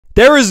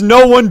There is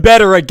no one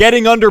better at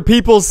getting under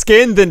people's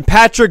skin than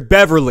Patrick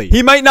Beverley.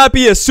 He might not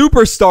be a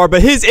superstar,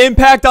 but his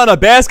impact on a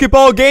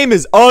basketball game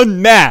is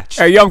unmatched.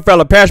 Hey, young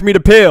fella, pass me the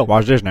pill.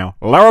 Watch this now.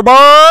 Larry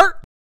Bird.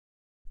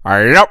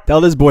 Yep.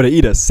 Tell this boy to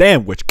eat a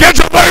sandwich. Get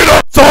you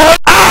later, son.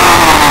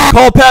 Ah!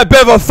 Call Pat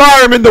Bev a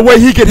fireman the way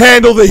he can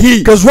handle the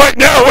heat. Cause right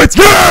now it's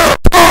yeah!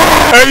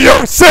 Hey,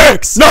 yo,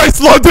 6! Nice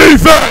low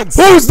defense!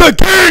 Who's the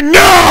king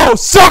now,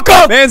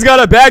 sucker? Man's got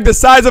a bag the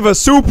size of a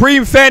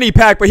Supreme fanny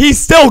pack, but he's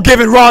still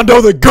giving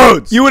Rondo the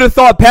goods. You would have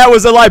thought Pat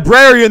was a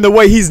librarian the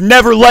way he's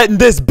never letting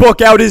this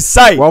book out his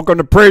sight. Welcome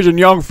to prison,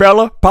 young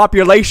fella.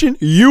 Population,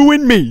 you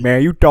and me.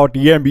 Man, you thought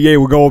the NBA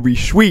was gonna be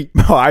sweet.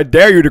 I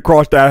dare you to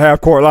cross that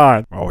half-court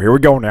line. Oh, here we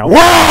go now.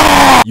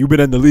 Wow! You've been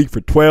in the league for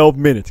 12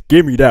 minutes.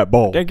 Give me that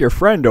ball. I think your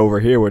friend over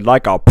here would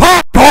like a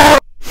pop-tart.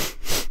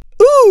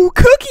 Ooh,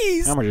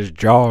 cookies! I'm gonna just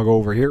jog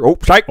over here. Oh,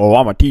 psych. Oh,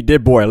 I'm gonna teach this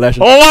boy a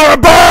lesson. Oh, Larry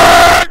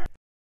Bird!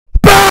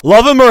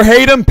 Love him or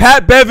hate him,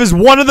 Pat Bev is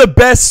one of the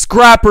best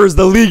scrappers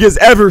the league has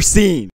ever seen.